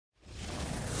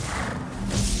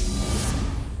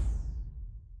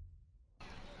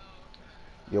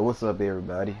Yo, what's up,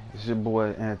 everybody? It's your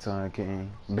boy Anton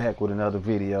King, back with another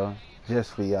video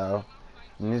just for y'all.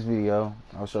 In this video,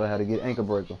 I'll show you how to get ankle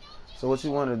breaker. So what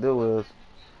you want to do is,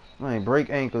 man, break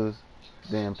ankles,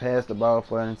 then pass the ball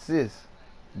for an assist.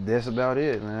 That's about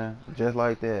it, man. Just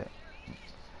like that.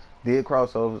 Did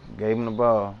crossovers, gave him the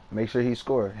ball. Make sure he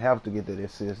scored. Have to get that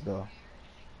assist though.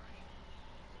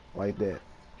 Like that.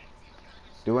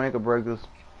 Do ankle breakers.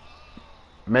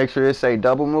 Make sure it say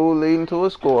double move leading to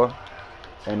a score.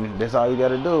 And that's all you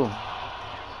gotta do.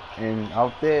 And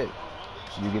off that,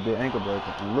 you get the ankle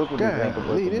breaker. And look what this ankle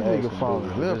breaker this bags nigga can falling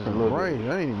do. left and right.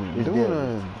 I ain't even It's doing deadly.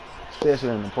 nothing. Especially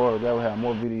in the park. That will have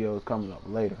more videos coming up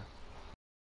later.